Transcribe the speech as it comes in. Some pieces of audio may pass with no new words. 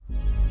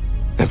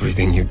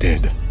Everything you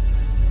did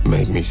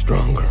made me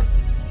stronger.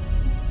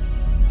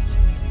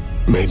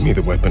 Made me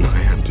the weapon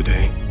I am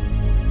today.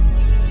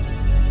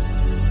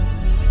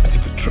 It's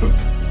the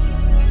truth.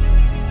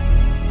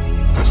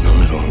 I've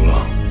known it all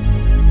along.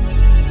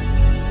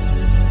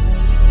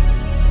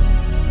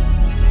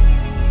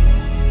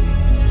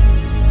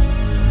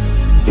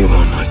 You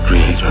are my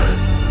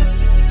creator.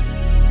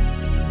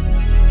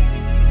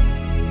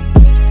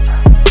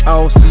 I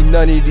don't see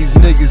none of these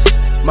niggas.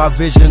 My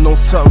vision on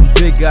something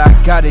bigger.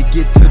 I gotta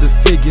get to the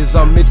figures.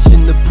 I'm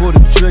itching to pull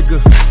the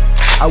trigger.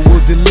 I will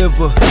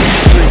deliver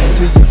straight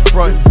to your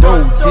front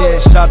door.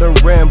 Dead shot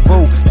of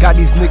Rambo. Got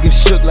these niggas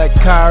shook like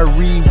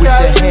Kyrie with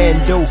the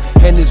handle.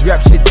 And this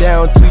rap shit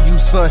down to you,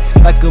 son,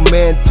 like a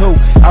manto.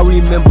 I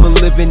remember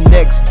living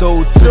next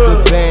door to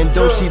the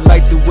bando. She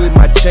liked the way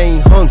my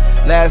chain hung.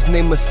 Last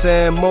name of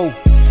Samo.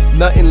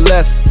 Nothing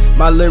less.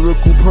 My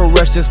lyrical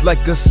prowess just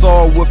like a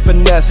saw with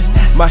finesse.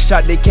 My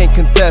shot they can't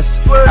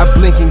contest. I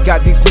blink and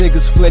got these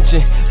niggas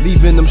flinching,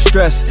 leaving them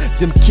stressed.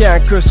 Them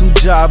can't curse who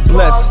job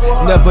bless.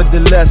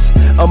 Nevertheless,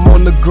 I'm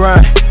on the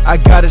grind, I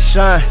gotta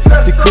shine.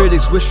 The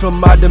critics wish for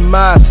my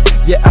demise,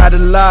 yeah,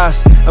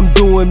 idolize. I'm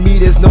doing me,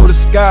 there's no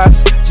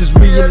disguise. Just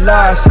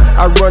realize,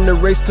 I run the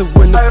race to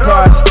win the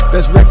prize.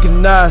 Best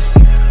recognize.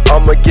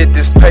 I'ma get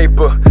this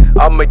paper,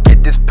 I'ma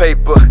get this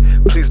paper.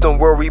 Please don't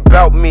worry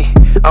about me,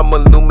 I'm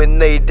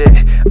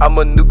illuminated. I'm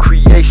a new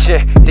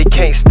creation, they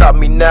can't stop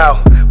me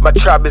now. My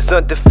tribe is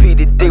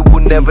undefeated, they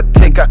will never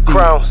take our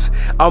crowns.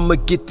 I'ma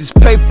get this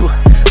paper,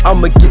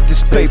 I'ma get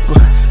this paper.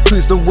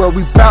 Please don't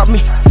worry about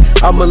me,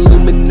 I'm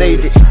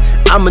illuminated.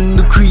 I'm a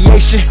new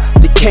creation,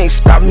 they can't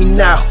stop me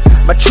now.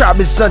 My tribe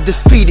is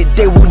undefeated,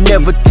 they will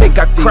never take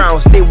our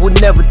crowns. They will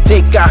never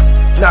take our,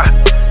 nah.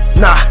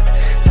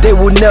 They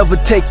will never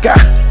take our,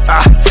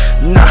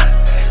 nah.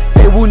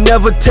 They will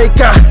never take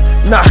our,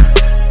 nah.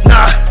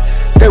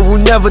 They will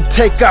never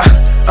take our,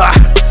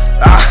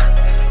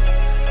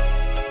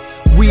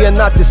 We are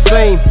not the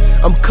same.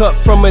 I'm cut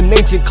from an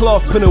ancient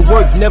cloth, pin of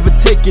work never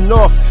taking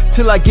off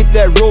till I get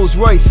that Rolls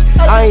Royce.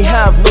 I ain't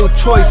have no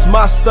choice,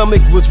 my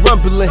stomach was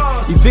rumbling.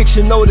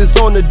 Eviction notice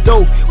on the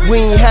door, we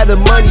ain't had the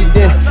money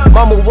then.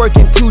 Mama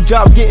working 2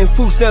 jobs, getting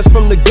food stamps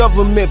from the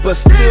government, but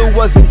still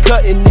wasn't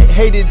cutting it.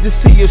 Hated to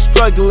see her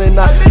struggling.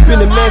 I've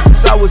been a man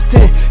since I was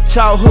 10.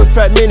 Childhood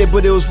fragmented,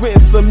 but it was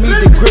written for me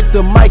to grip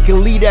the mic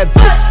and leave that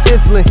bitch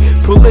sizzling.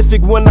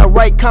 Prolific when I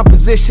write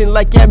composition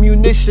like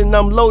ammunition.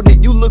 I'm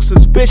loaded, you look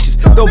suspicious.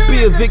 Don't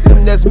be a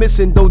victim that's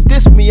missing. Don't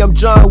diss me, I'm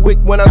John Wick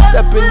when I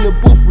step in the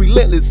booth,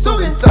 relentless,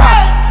 suit and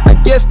tie. I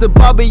guess the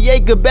Baba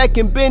Yaga back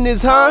in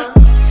business, huh?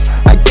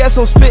 I guess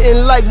I'm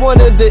spitting like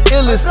one of the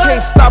illest.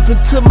 Can't stop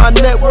until my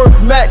net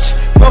worth match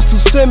Russell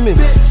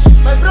Simmons.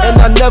 And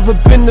I never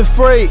been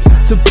afraid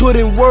to put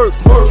in work.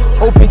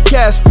 Open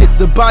casket,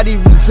 the body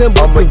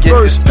resemble the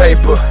verse.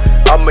 Paper,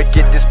 I'ma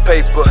get this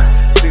paper.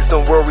 Please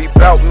don't worry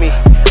about me,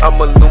 I'm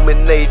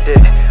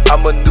illuminated.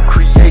 I'm a new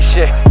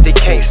creation, they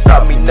can't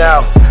stop me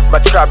now. My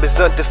tribe is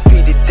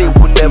undefeated, they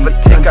will never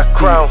take our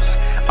crowns.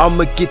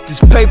 I'ma get this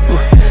paper,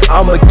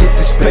 I'ma get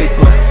this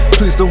paper.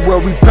 Please don't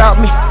worry about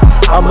me,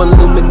 I'm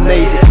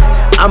illuminated.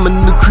 I'm a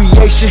new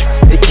creation,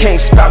 they can't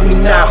stop me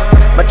now.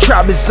 My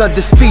tribe is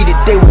undefeated,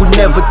 they will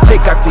never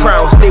take our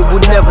crowns. They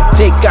will never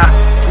take our,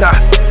 nah.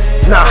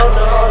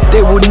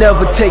 They will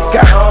never take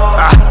our,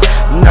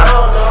 nah.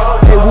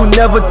 They will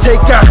never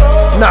take our,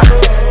 nah.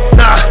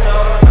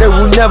 They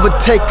will never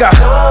take our,